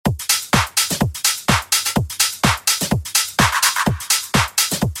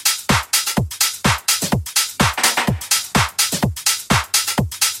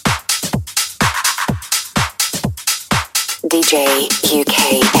DJ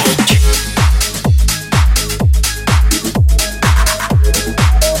UKH.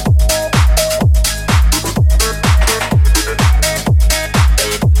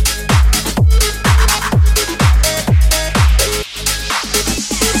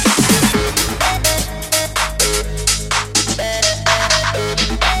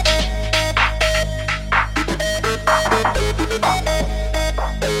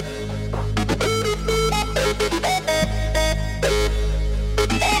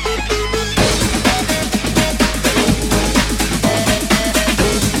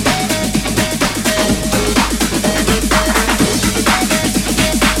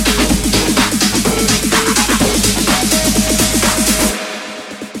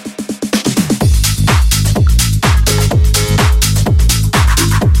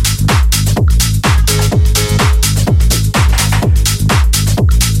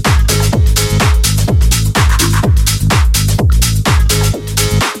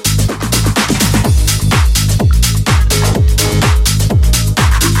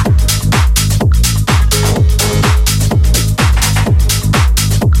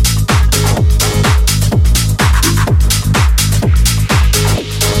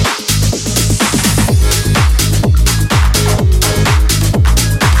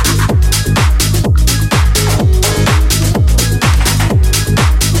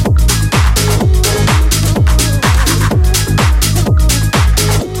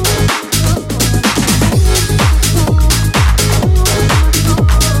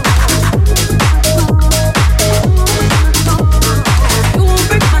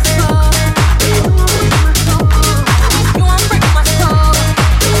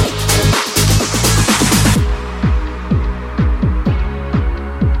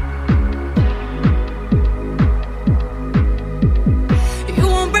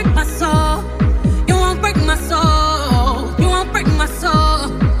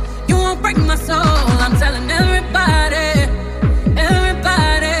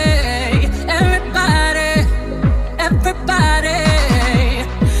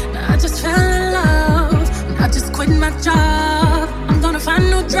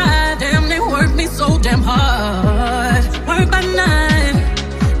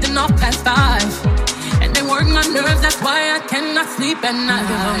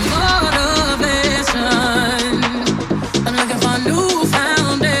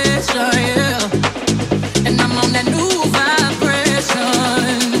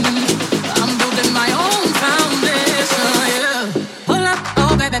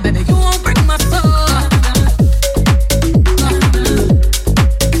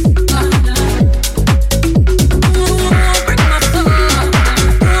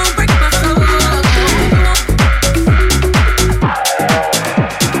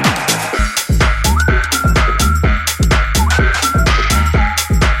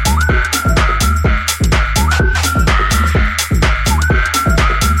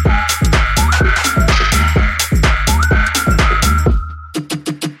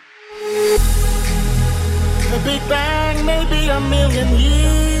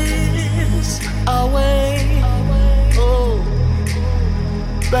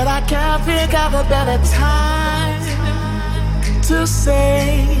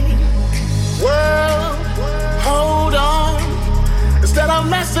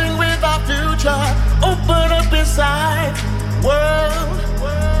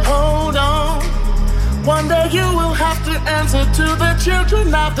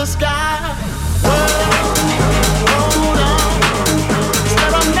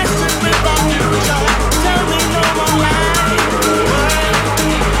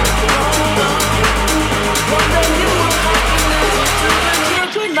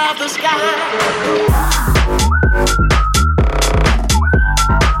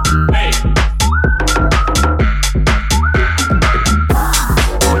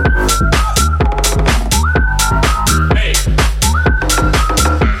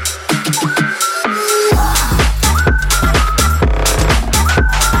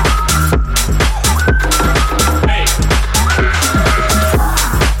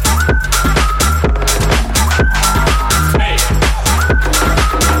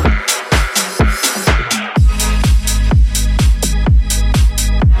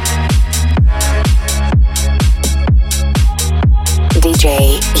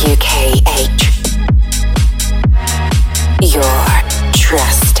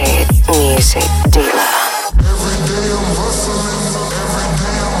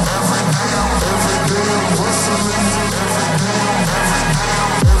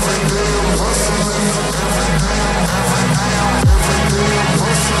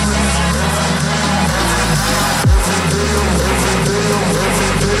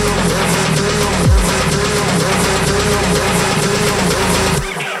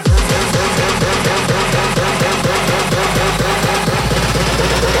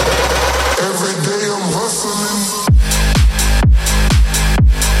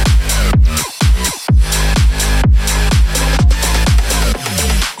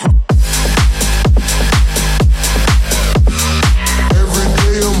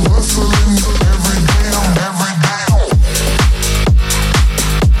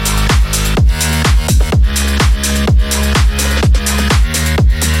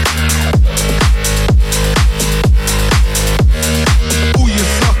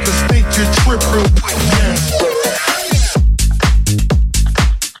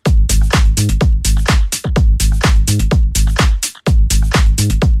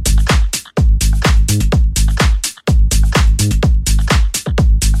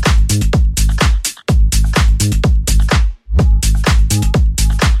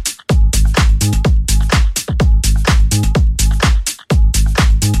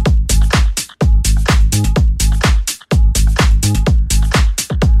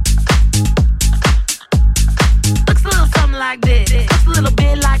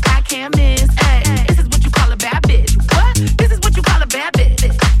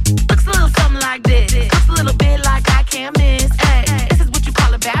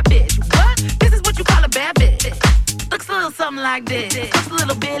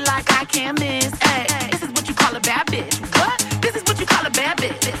 bit like I can't miss. Hey, this is what you call a bad bitch. What? This is what you call a bad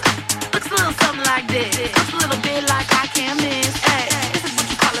bitch. Looks a little something like this. Looks a little bit like I can't miss. Hey, this is what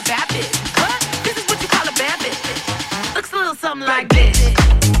you call a bad bitch. What? This is what you call a bad bitch. Looks a little something like this.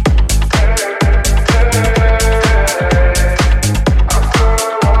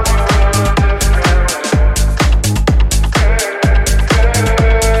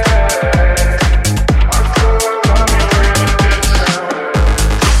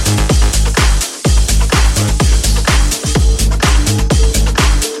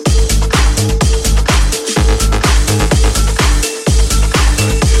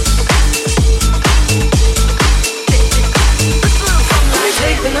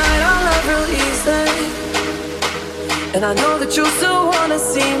 And I know that you still wanna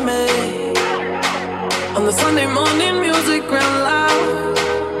see me on the Sunday morning music real loud.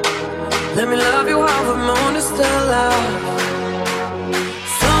 Let me love you while the moon is still out.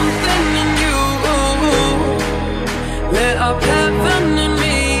 Something in you lit up heaven in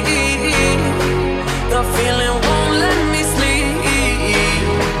me. The feeling won't let me sleep,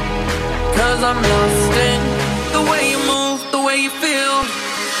 'cause I'm lost in the way you move, the way you feel.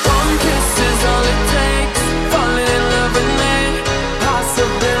 One kiss is all it takes. Falling in love with me,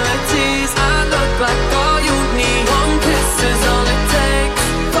 possibilities. I look like all you need. One kiss is all it takes.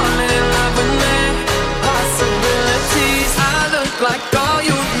 Falling in love with me, possibilities. I look like all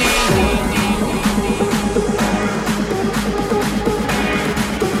you need.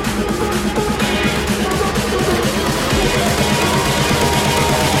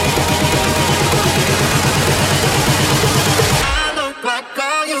 I look like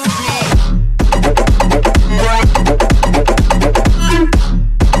all you need.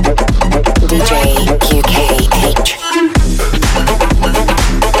 DJ UKH.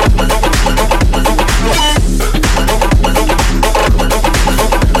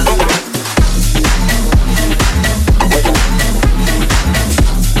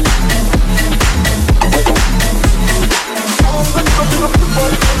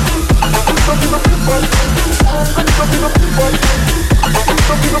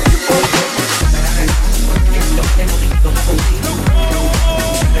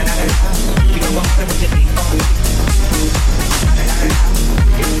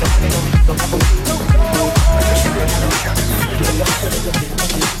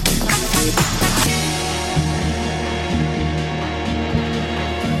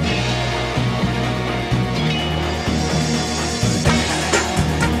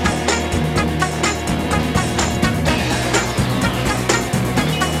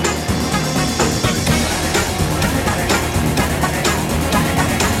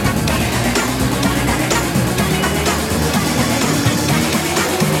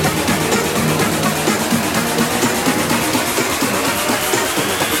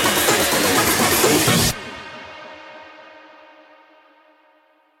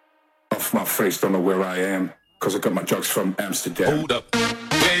 Don't know where I am, cause I got my drugs from Amsterdam. Hold up,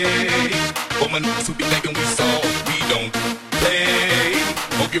 hey, woman, who be thinking we soft, we don't play.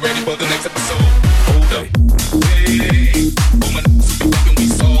 Hope you're ready for the next episode. Hold up, hey, woman, who be thinking we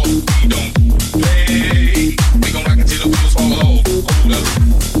soft, we don't play. We gon' rock until the wheels fall off. Hold up,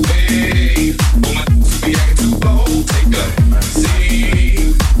 hey, woman, who be acting too bold, take a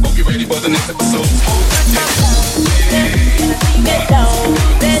seat. Hope you're ready for the next episode. Hold up, hey, get down,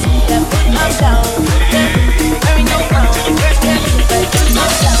 ready to put my down. Wearing your crown, get down, get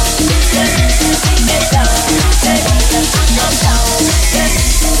down, ready to put my down.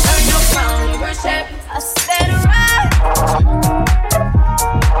 Wearing your crown, worship. I said right,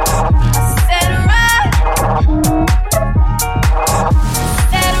 I said right,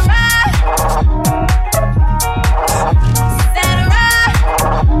 said right, said right.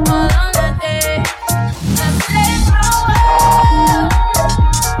 All on the day, I said.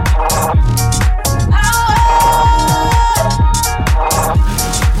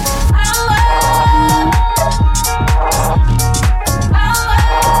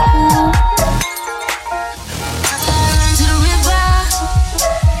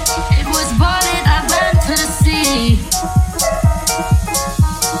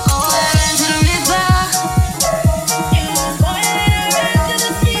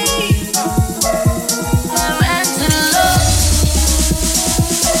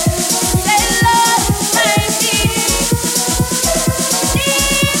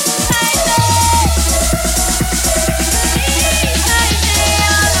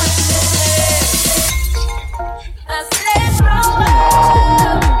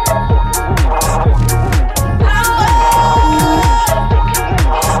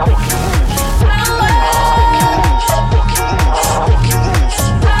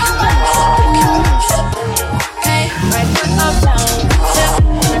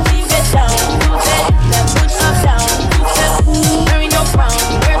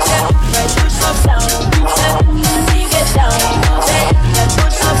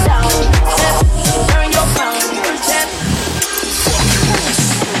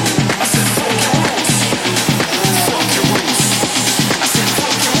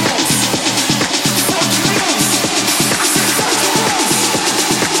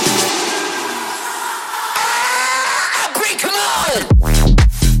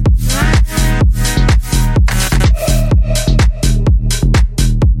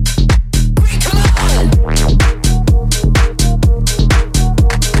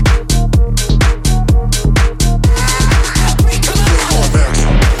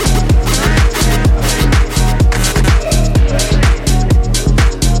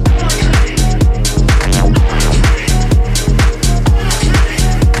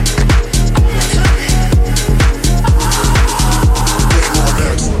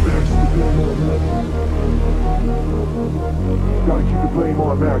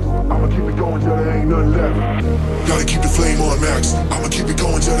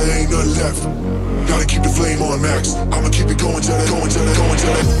 left. Gotta keep the flame on max. I'ma keep it going till it.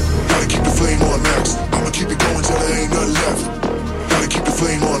 Gotta keep the flame on max. I'ma keep it going till there ain't nothing left. Gotta keep the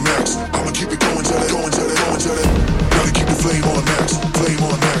flame on max. I'ma keep it going till it. Gotta keep the flame on max. Flame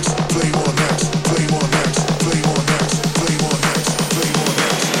on max. Flame on max. Flame on max. Flame on max. Flame on max. Flame on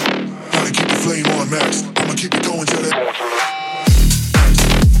max. Gotta keep the flame on max. I'ma keep it going till it.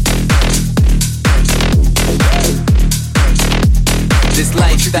 This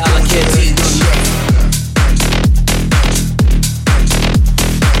lifestyle I can't teach.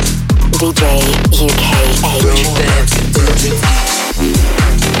 DJ UKH. Dancing to the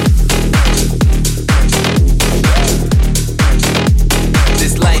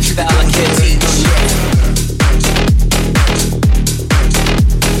this lifestyle I can't teach.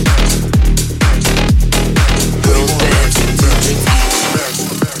 Girls dancing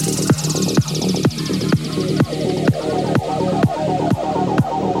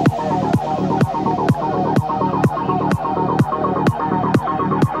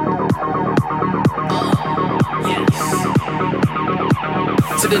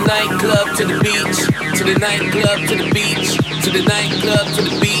to the nightclub, to the beach, to the nightclub, to the beach, to the nightclub, to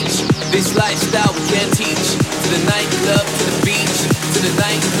the beach. This lifestyle we can't teach. To the nightclub, to the beach, to the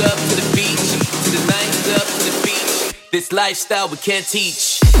nightclub, to the beach, to the nightclub, to the beach. This lifestyle we can't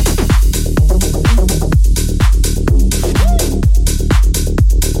teach.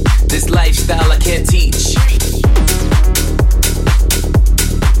 This lifestyle I can't teach.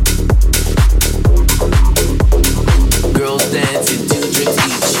 Girls dancing, 2 drinks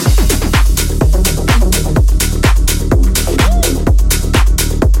each.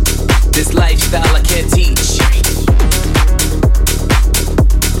 This lifestyle I can't teach.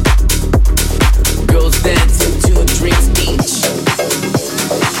 Girls dancing, 2 drinks each.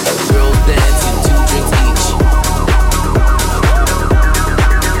 Girls dancing, 2 drinks each.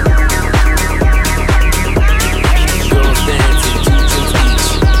 Girls dancing, 2 drinks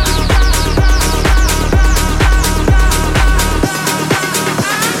each.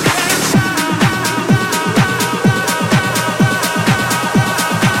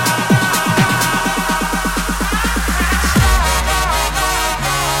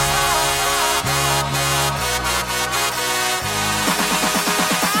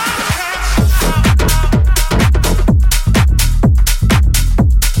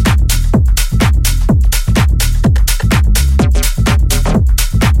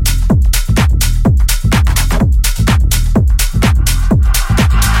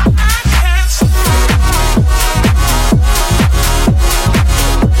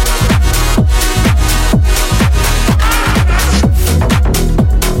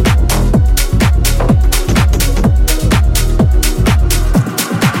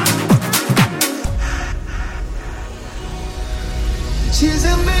 She's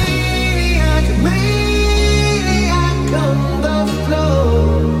a maniac, maniac on the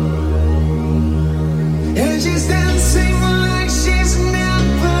floor. And she's dancing like she's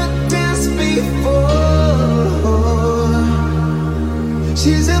never danced before.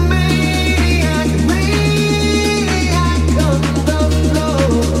 She's a maniac, maniac on the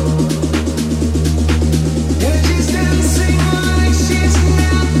floor. And she's dancing like she's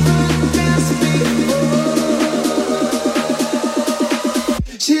never danced before.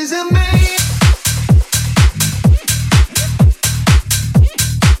 She's a man.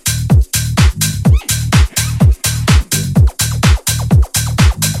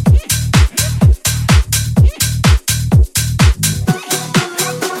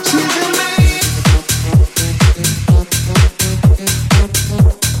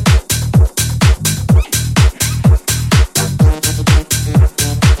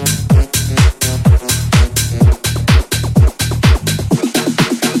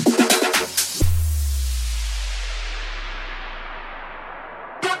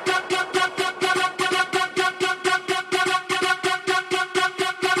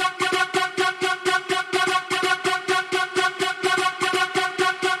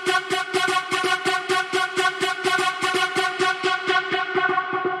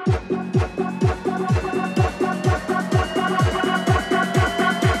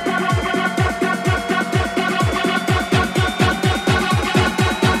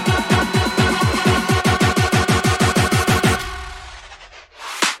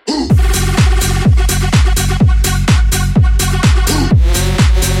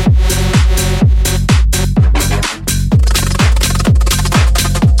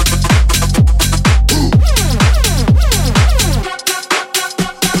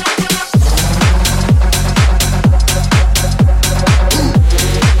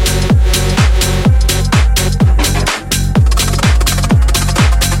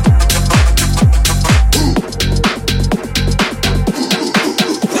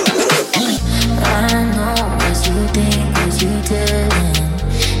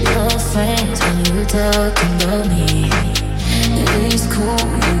 cool,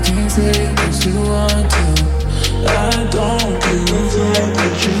 you can say what you want to. I don't give a fuck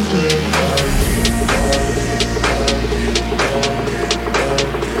what you think.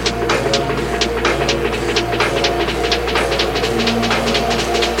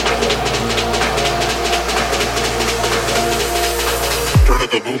 Turn up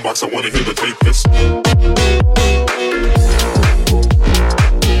the boombox, I wanna hear the tape this.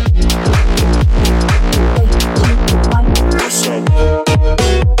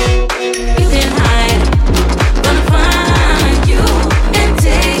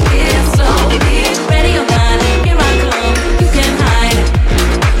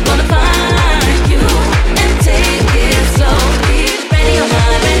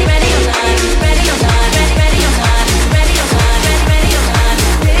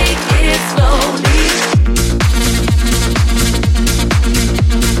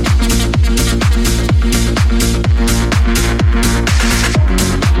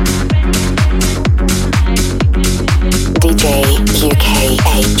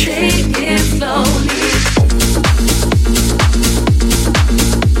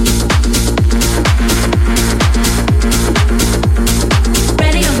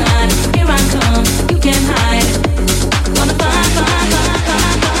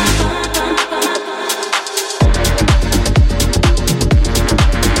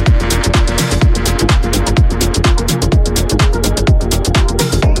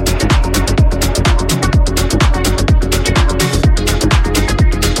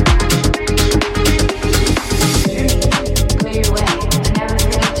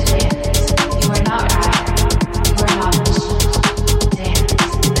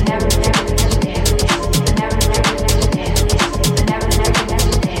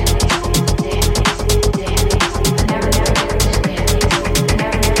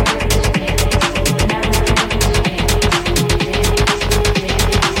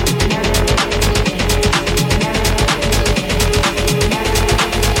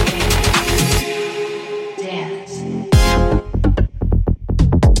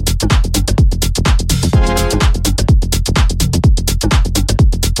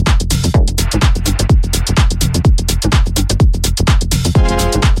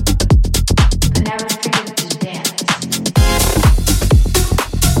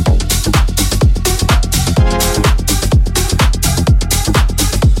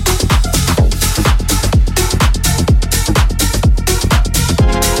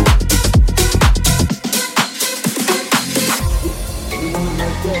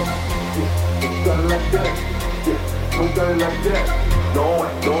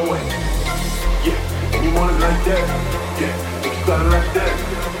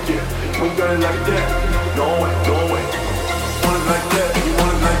 No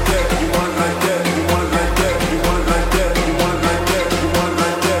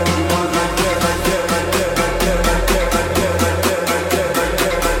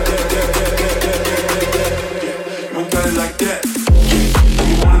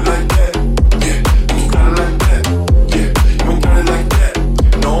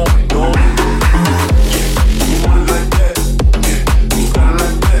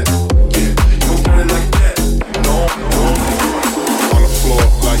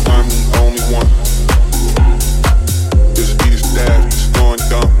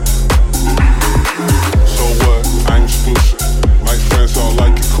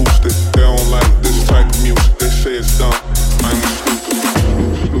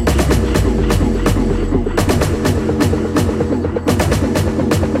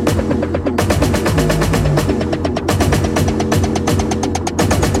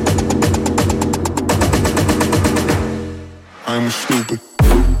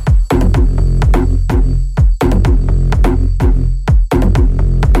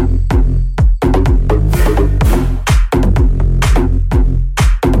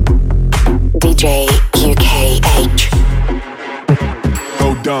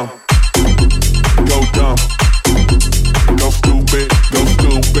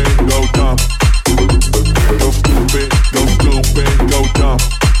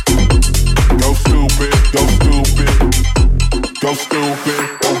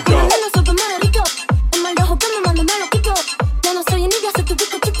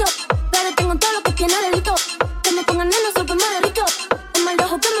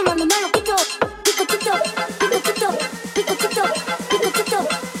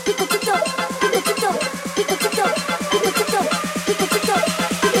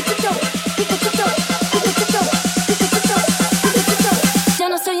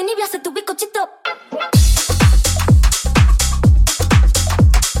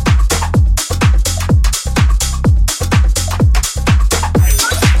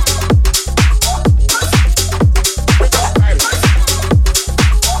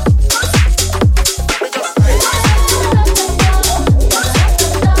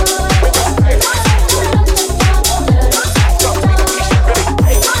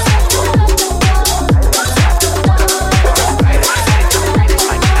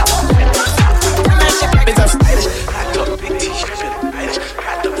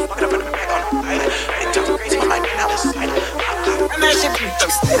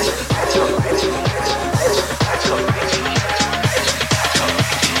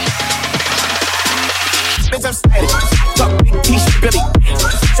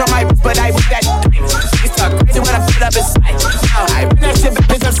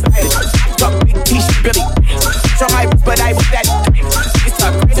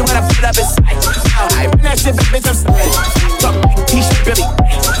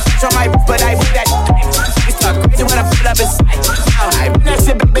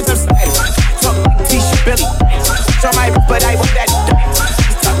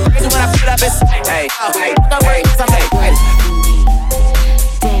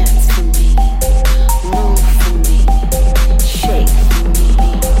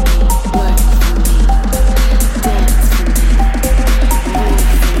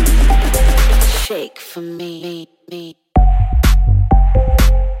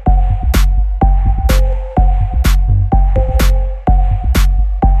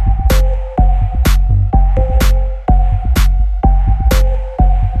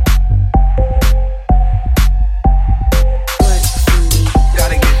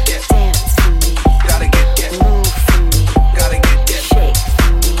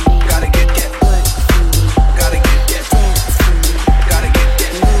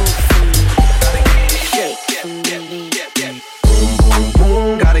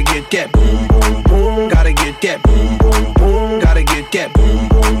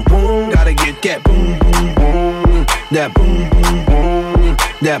that boom, boom, boom,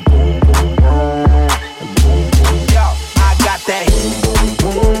 that boom, boom, boom. Yo, I got that boom,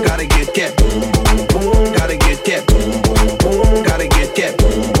 boom, boom. Gotta get that boom, boom, boom. Gotta get that boom, boom, boom. Gotta get that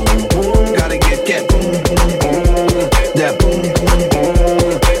boom, boom, boom. Gotta get that boom, boom, boom. That boom, boom,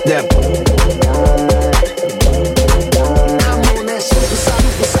 boom. That boom, boom, boom. I'm on that super side,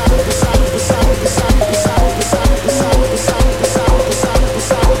 super side, super side, super side, super side, super side, super side, super side, super side, super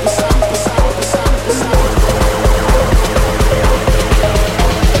side, super side, super side, super side, super side, super side.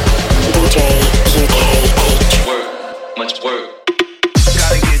 DJ UKH. Work, much work.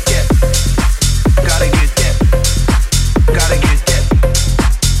 Gotta get that. Gotta get that. Gotta get that.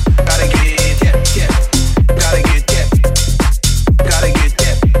 Gotta get that. Yeah. Gotta get that. Gotta get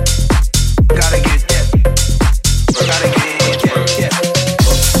that. Gotta get that. Gotta get that. Yeah.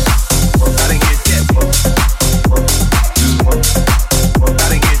 Gotta get that.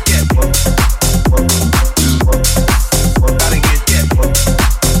 Gotta get that. Gotta get that. Gotta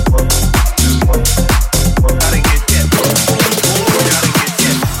get that. Gotta get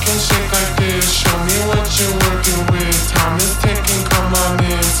that. Can shake like this, show me what you're working with. Time is ticking, come on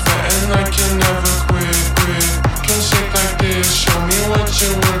in, sweating like you never quit. Can shake like this, show me what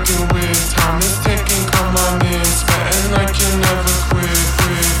you're working with. Time is ticking, come on in, sweating like you never quit.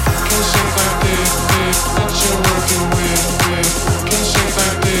 Can shake like this, what you're working with. Can shake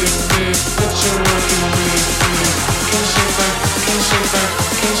like this, what you're working with. Can shake like, can shake like,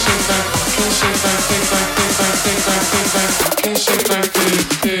 can shake like, can shake like, take like, take like, take like, take like, can shake like this.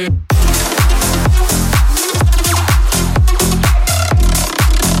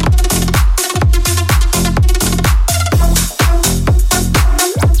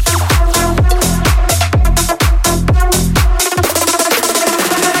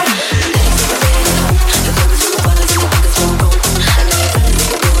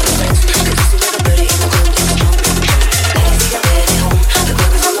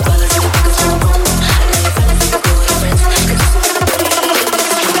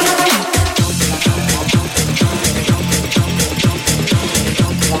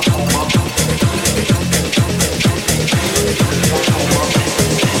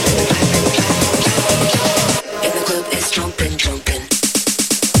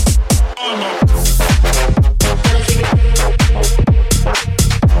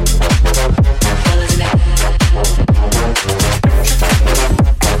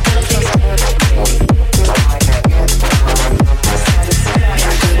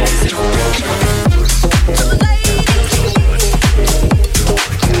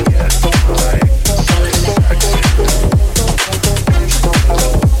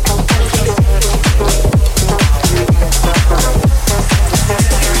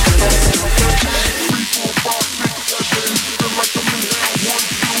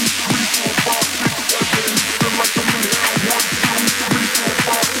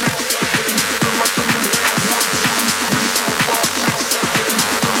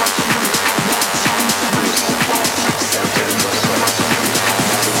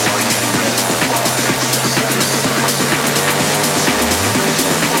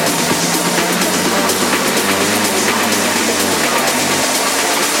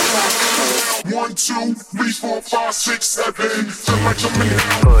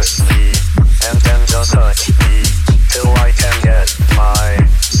 Push me, and then just touch me, till I can get my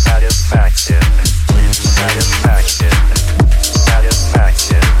satisfaction. Satisfaction,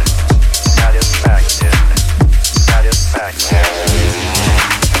 satisfaction, satisfaction, satisfaction.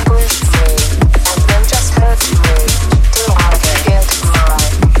 Push me, and then just hurt me, till I can get my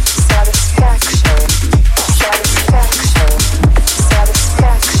satisfaction. Satisfaction, satisfaction,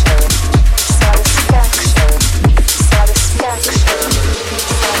 satisfaction,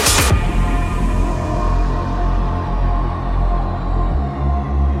 satisfaction.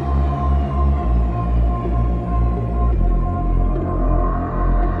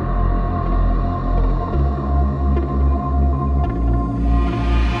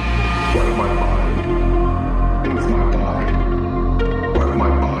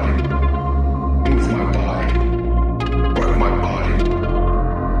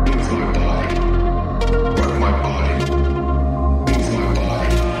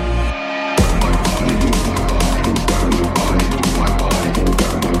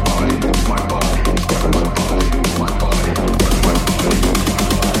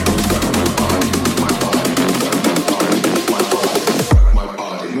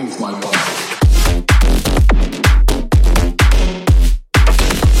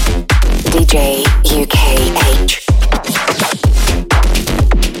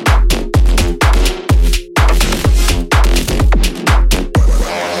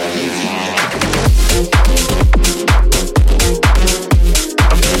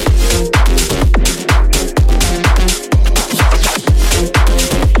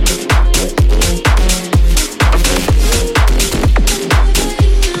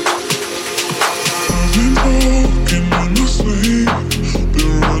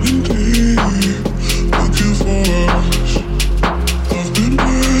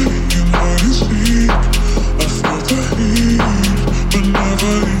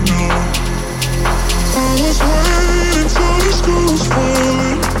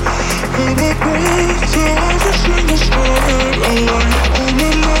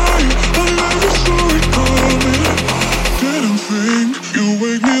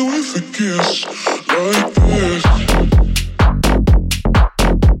 kiss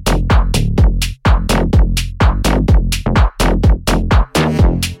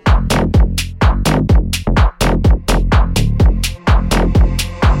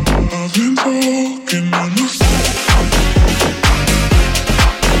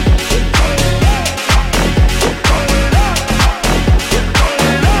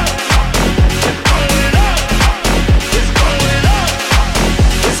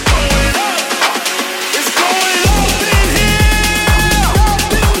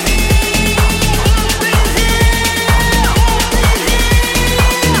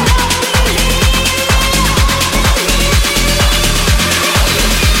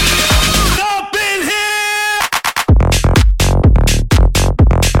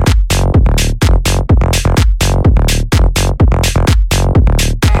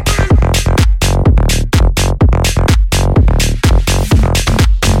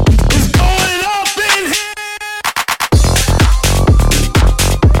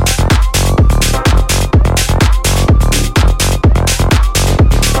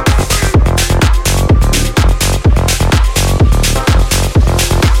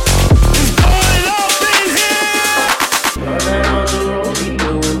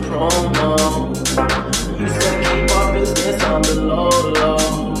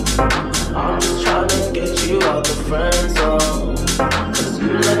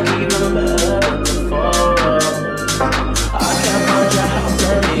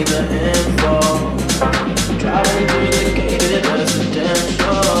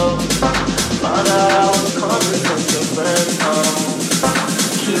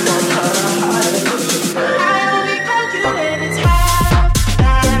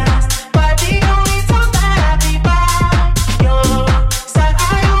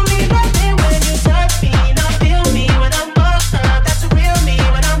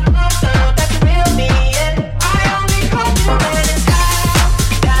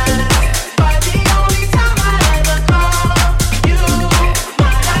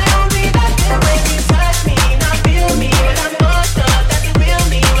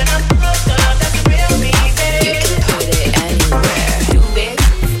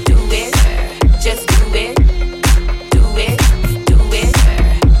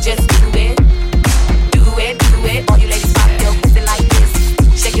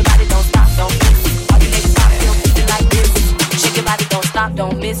like this. I've been talking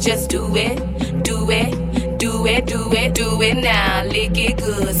on the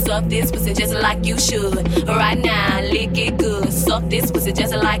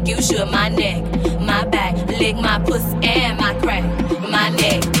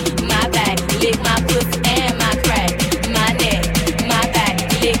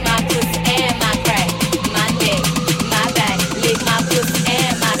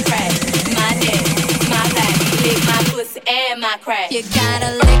You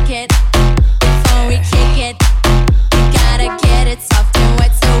gotta lick it before we kick it. You gotta get it soft and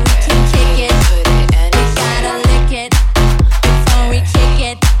wet so we can kick it. You gotta lick it before we kick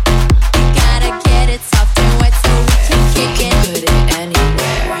it. You gotta get it soft and wet so we can kick it. Put it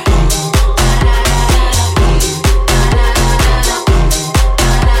anywhere.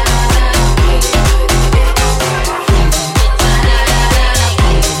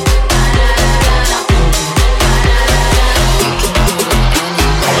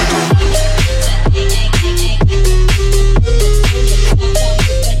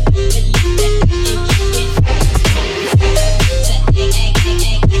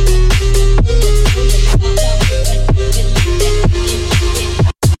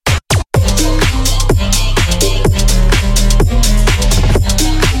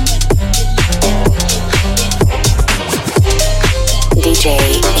 DJ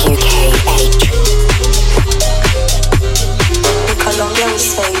UKH. In Colombia we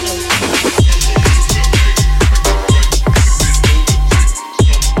say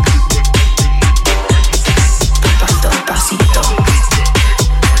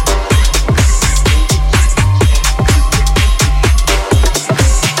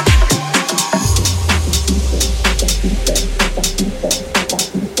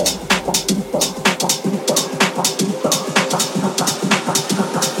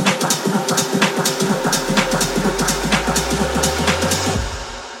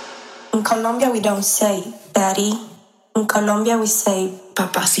In Colombia we don't say daddy. In Colombia we say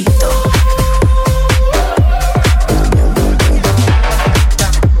papacito.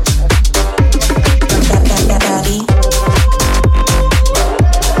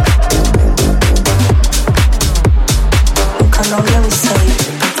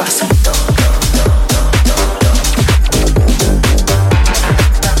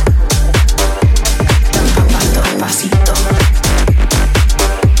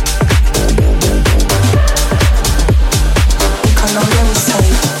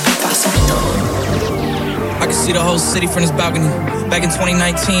 city from this balcony. Back in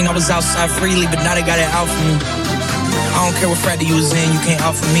 2019, I was outside freely, but now they got it out for me. I don't care what Friday you was in, you can't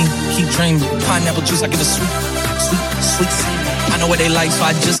out for me. Keep dreaming. Pineapple juice, I give it sweet, sweet, sweet. I know what they like, so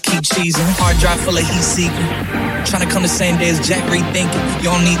I just keep cheesing. Hard drive full of heat seeking. Trying to come the same day as Jack rethinking.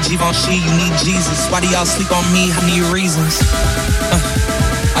 You don't need Givenchy, you need Jesus. Why do y'all sleep on me? I need reasons.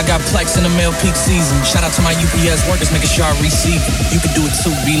 I got Plex in the mail peak season. Shout out to my UPS workers, making sure I receive it. You can do it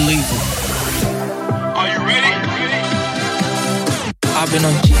too, believe it. Are you ready? I've been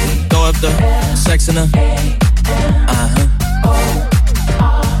throw up the sex in the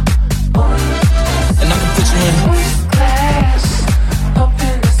and I can put you in class up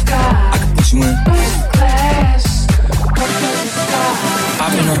in the sky. I can put you in class up in the sky.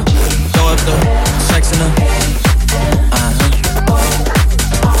 I've been throw up the sex in the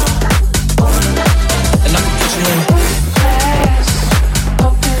and I can put you in class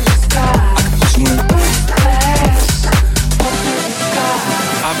up in the sky. I can put you in class up in the sky.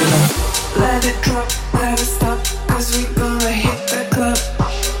 I've been let it drop, let it stop, 'cause we gonna hit the club.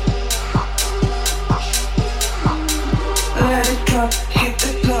 Let it drop, hit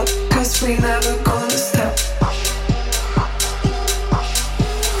the club, 'cause we never gonna stop.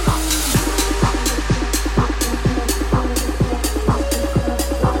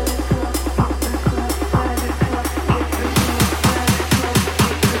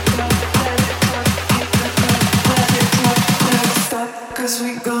 Let it drop, let it stop, 'cause we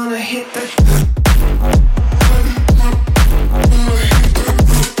gonna hit the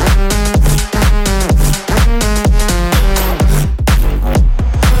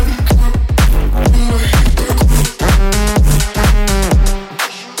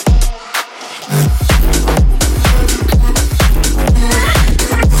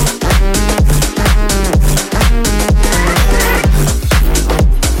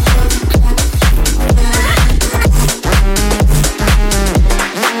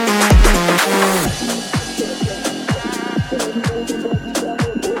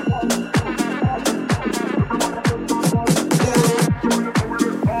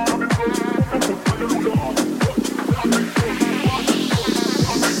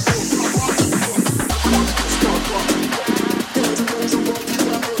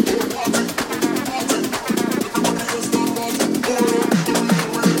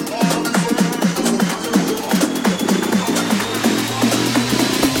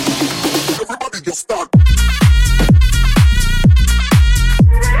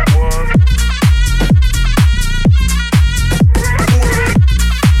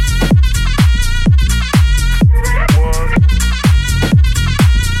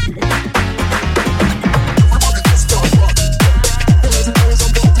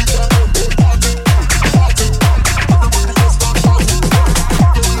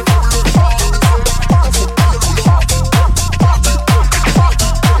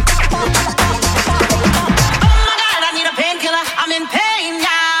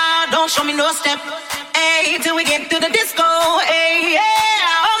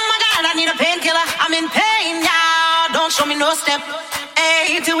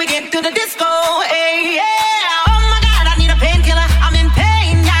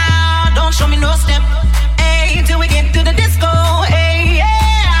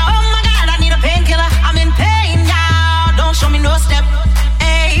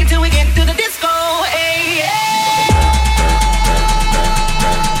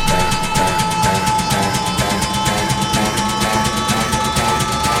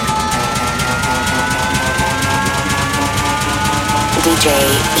DJ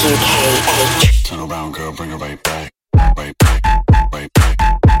UKH. Turn around, girl, bring her right back.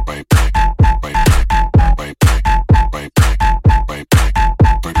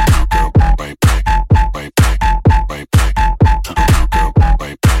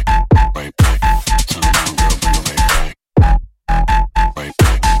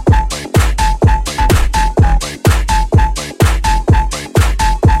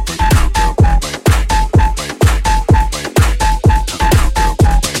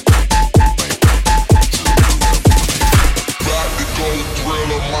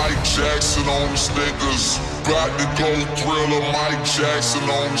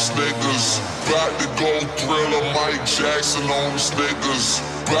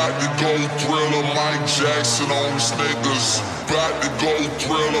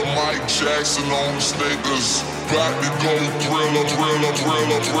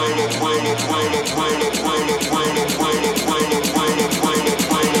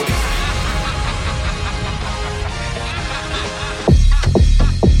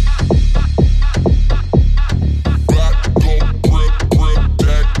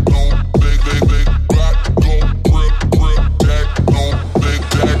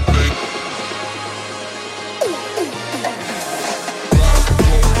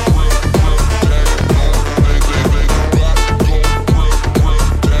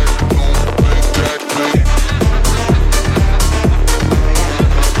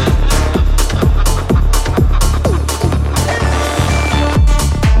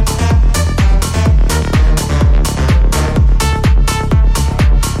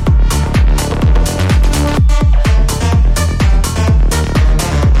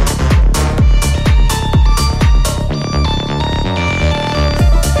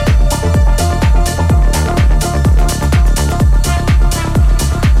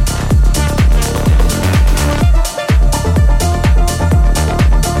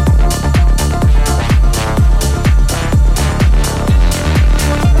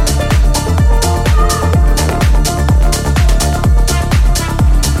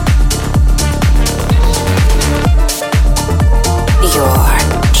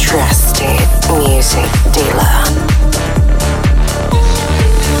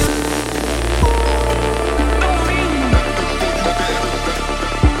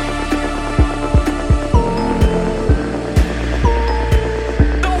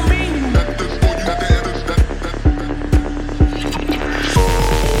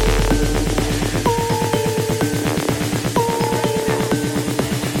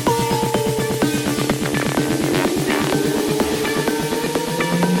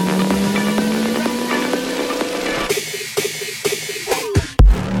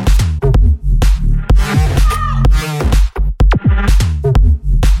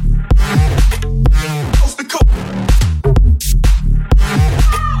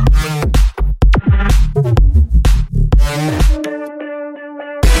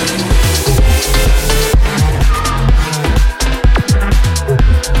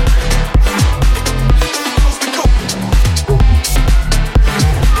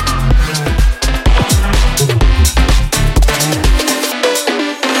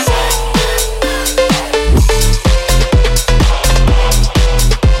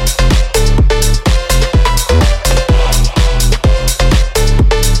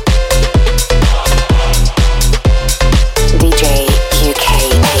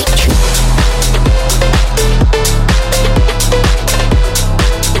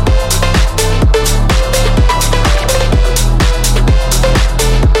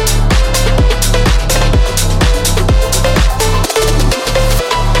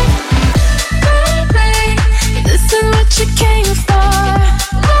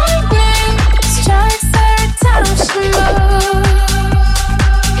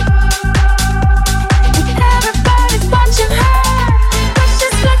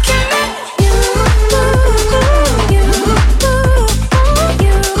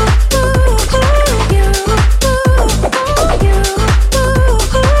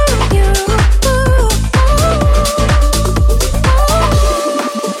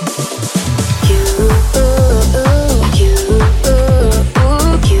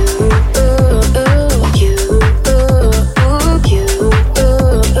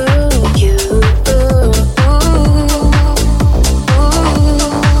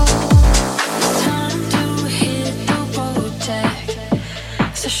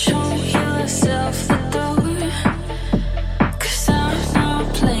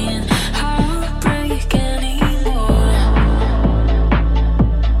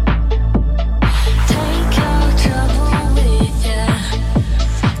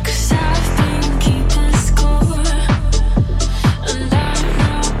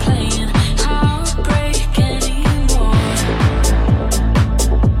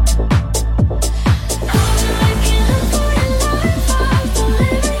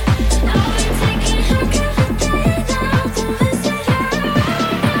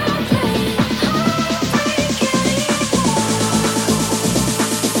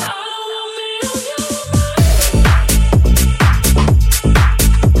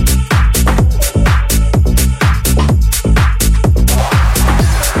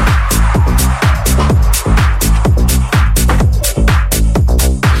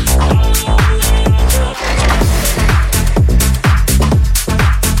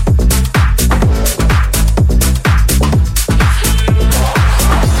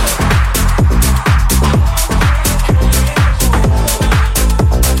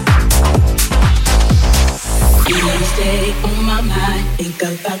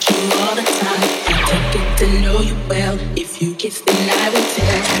 about you all the time. I take it to know you well. If you kiss, then I will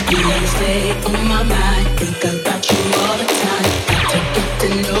tell. You stay on my mind. Think about you all the time. I take it to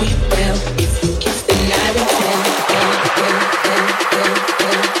know you well. If you kiss, then I will tell.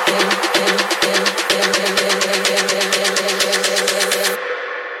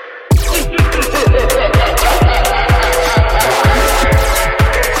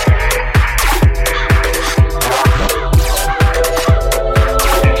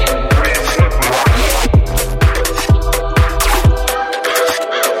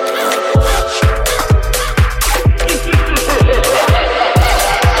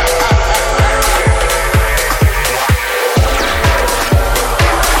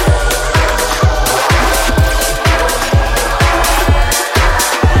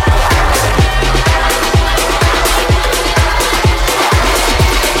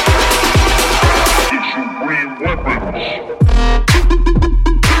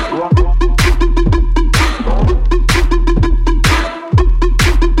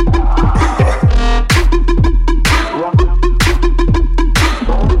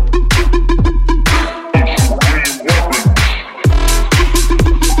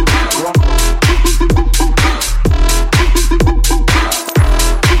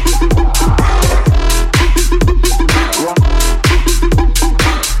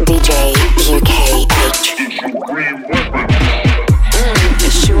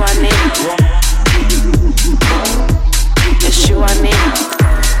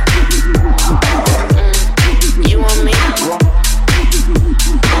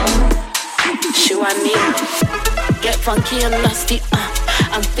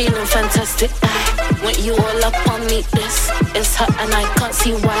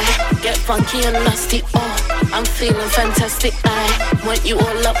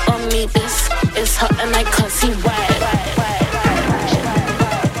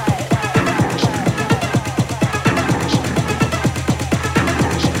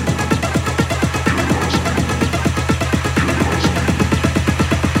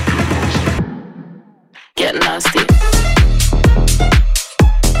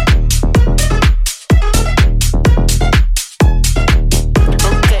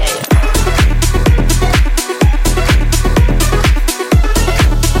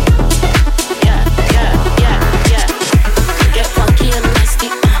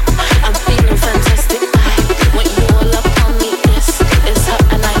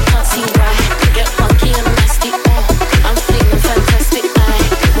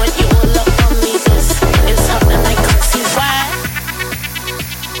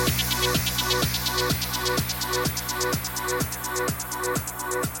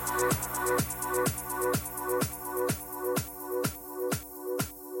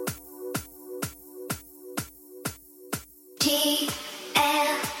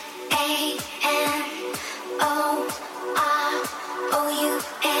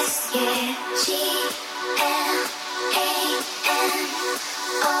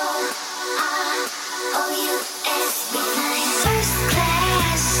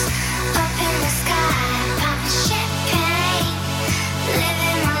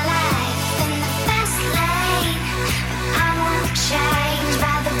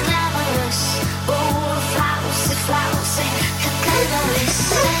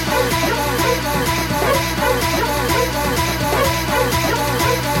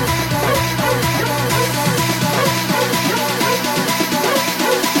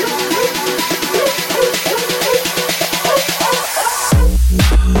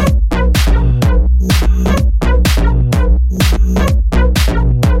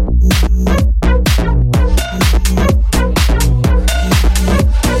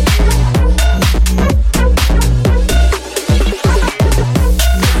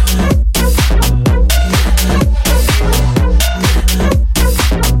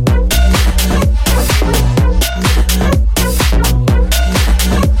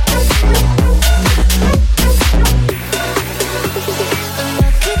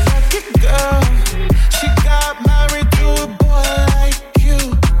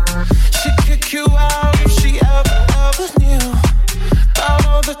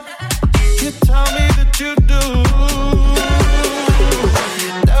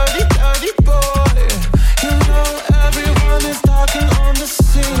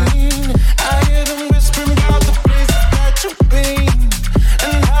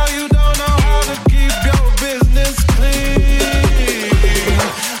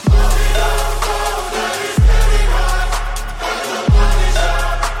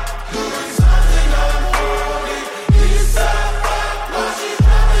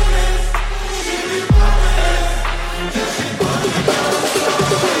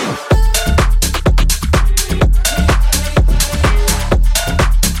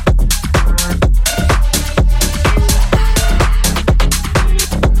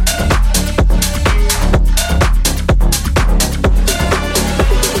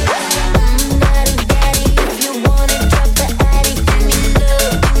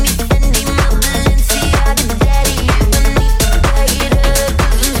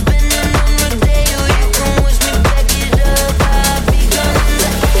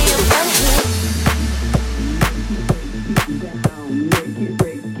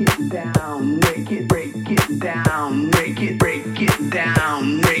 down, break it down, break it down, break it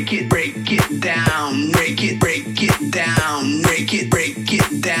down, break it down, break it down, break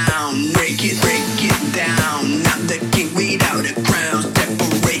it down. Not the king without a crown,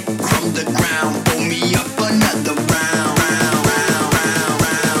 separate from the ground, pull me up another round.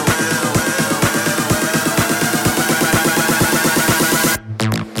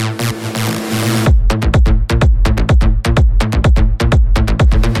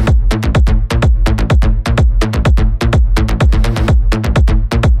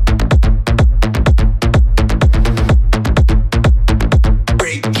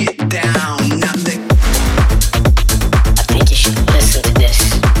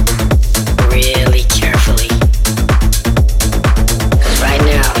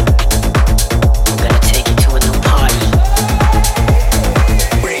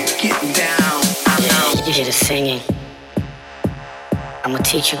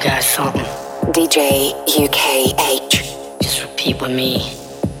 Teach you guys something. DJ UKH. Just repeat with me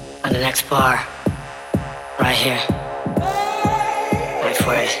on the next bar. Right here. Wait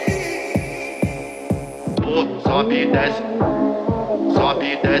for it. Sobe e desce. Sobe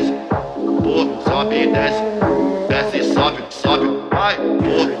e desce. Sobe e desce. Desce e sobe, sobe. Vai.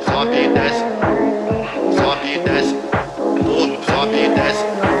 Sobe e desce. Sobe e desce. Sobe e desce.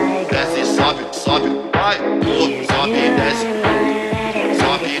 Desce e sobe, sobe. Vai. Sobe e desce.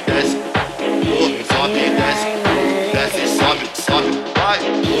 Sobe e desce, desce e sobe, sobe, vai.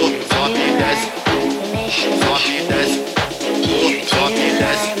 Sobe e desce, sobe e desce, sobe e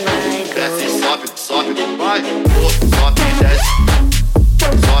desce, desce e sobe, sobe, vai. Sobe e desce,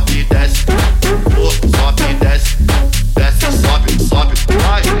 sobe e desce, sobe e desce, desce e sobe, sobe,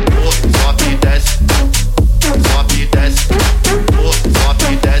 vai. Sobe e desce, sobe e desce, sobe e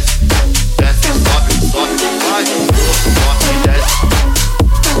desce, desce e sobe, sobe, vai. Sobe e desce.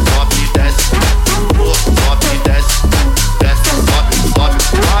 Sobe e desce, sobe e desce, desce, sobe, sobe,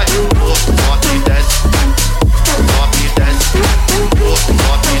 vai. Sobe e desce, sobe e desce,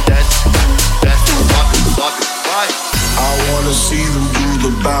 sobe e desce, desce, sobe, sobe, vai. I wanna see them do the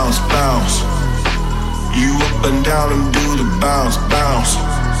bounce, bounce. You up and down and do the bounce, bounce.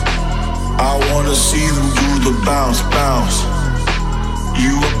 I wanna see them do the bounce, bounce.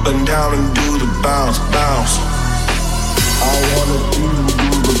 You up and down and do the bounce, bounce. I wanna see them do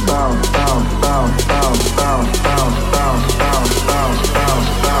the bounce, bounce, bounce, bounce, bounce, bounce, bounce, bounce, bounce, bounce,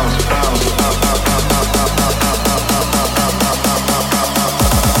 bounce, bounce.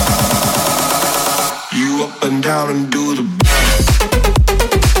 You up and down and do the bounce.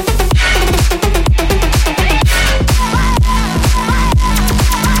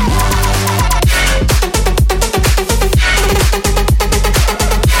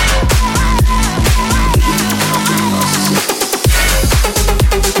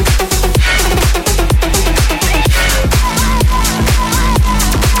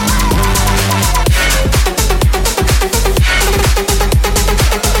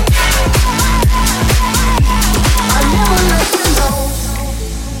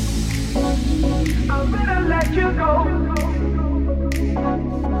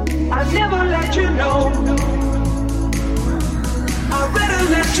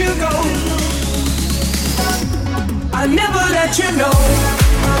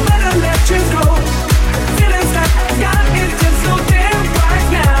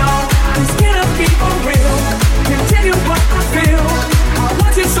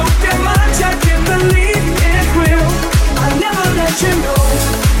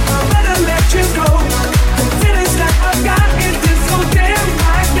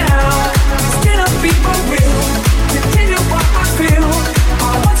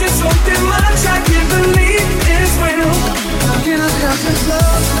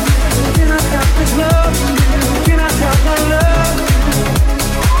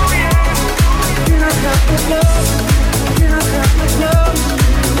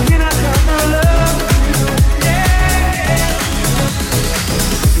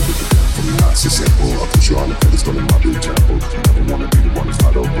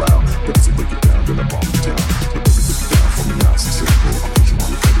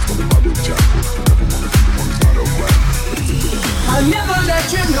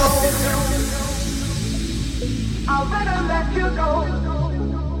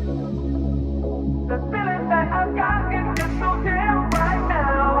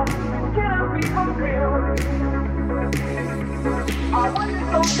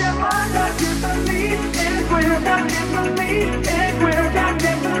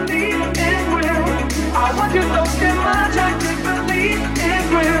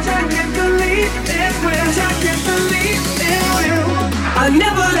 I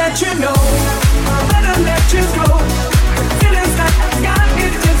never let you know.